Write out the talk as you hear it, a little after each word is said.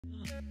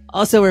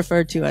Also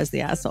referred to as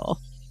the asshole.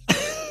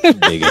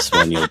 Biggest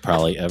one you'll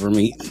probably ever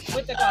meet.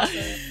 With the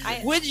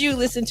glasses. Would you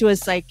listen to a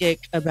psychic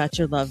about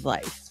your love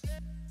life?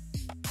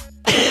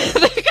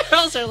 The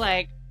girls are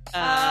like,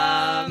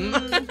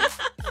 No.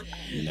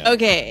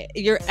 Okay,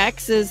 your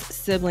ex's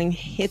sibling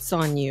hits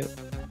on you.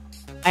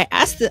 I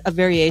asked a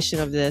variation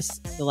of this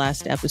the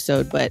last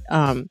episode, but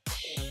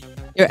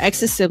your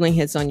ex's sibling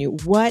hits on you.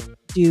 What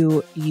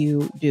do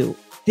you do?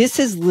 This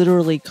has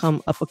literally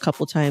come up a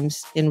couple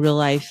times in real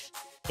life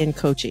in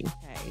coaching.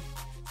 Okay.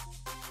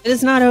 It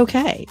is not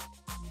okay.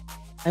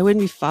 I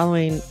wouldn't be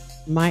following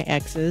my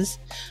exes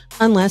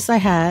unless I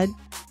had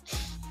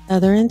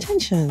other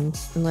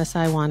intentions, unless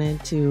I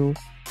wanted to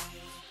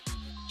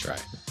Try.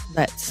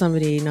 let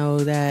somebody know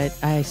that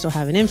I still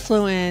have an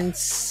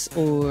influence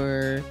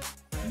or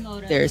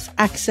there's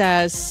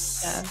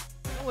access. Yeah.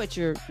 Know what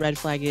your red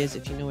flag is.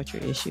 If you know what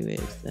your issue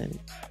is, then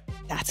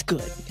that's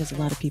good, because a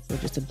lot of people are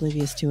just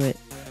oblivious to it.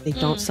 They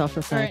don't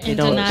self-reflect. They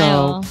don't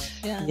go.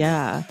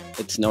 Yeah.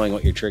 It's knowing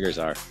what your triggers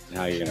are and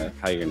how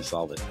you're gonna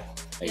solve it. How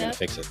you're gonna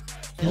fix it.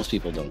 Most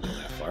people don't go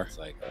that far. It's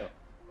like,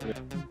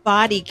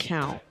 Body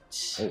count.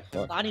 oh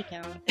fuck. body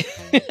count.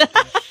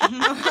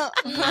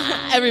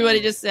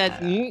 Everybody just said.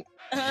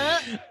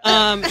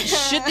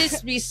 Should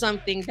this be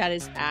something that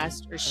is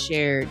asked or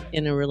shared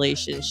in a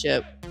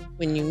relationship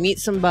when you meet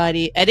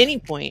somebody at any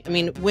point? I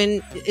mean,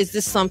 when is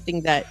this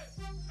something that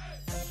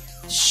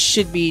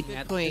should be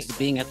Just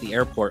being at the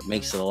airport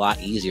makes it a lot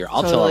easier.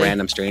 I'll tell Totally. a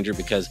random stranger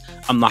because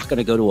I'm not going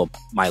to go to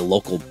my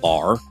local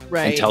bar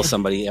and tell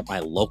somebody at my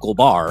local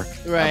bar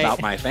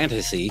about my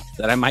fantasy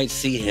that I might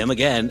see him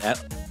again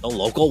at the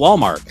local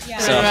Walmart. Yeah.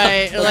 So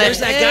Right. there's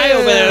that guy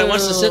over there that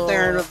wants to sit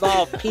there and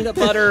involve peanut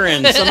butter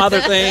and some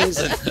other things.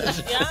 And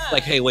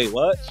like, hey, wait,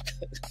 what?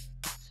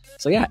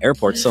 So yeah,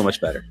 airport's so much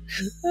better.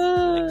 Like,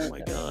 oh my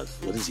god,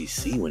 what does he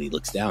see when he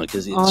looks down?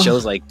 Because it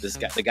shows like this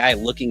guy, the guy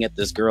looking at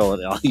this girl,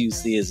 and all you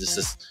see is just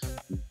this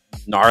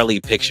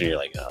gnarly picture. You're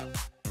like, oh,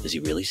 does he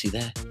really see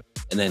that?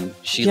 And then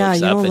she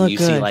looks up, and you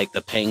see like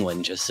the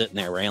penguin just sitting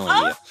there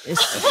railing you,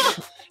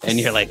 and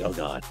you're like, oh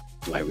god,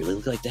 do I really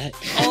look like that?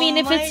 I mean,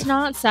 if it's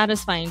not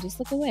satisfying, just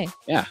look away.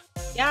 Yeah.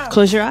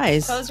 Close your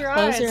eyes. Close your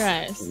Close eyes. your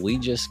eyes. We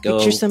just go.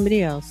 Picture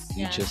somebody else.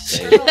 You Yeah. just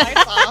say, Turn the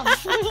lights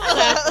off.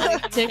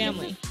 Exactly.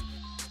 Family.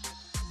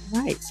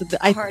 Right. So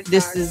Hard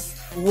this facts. is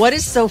what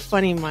is so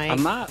funny, Mike.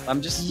 I'm not.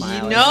 I'm just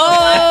smiling.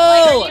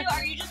 No,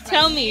 Are you just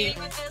Tell me,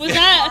 was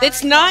that?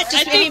 it's not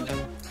just I think-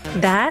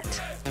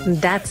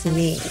 That's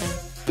me,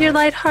 your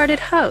lighthearted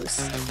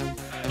host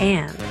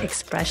and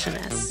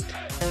expressionist.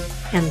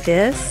 And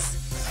this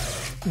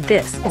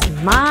is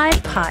my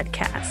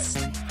podcast,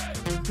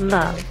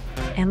 Love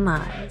and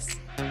Lies.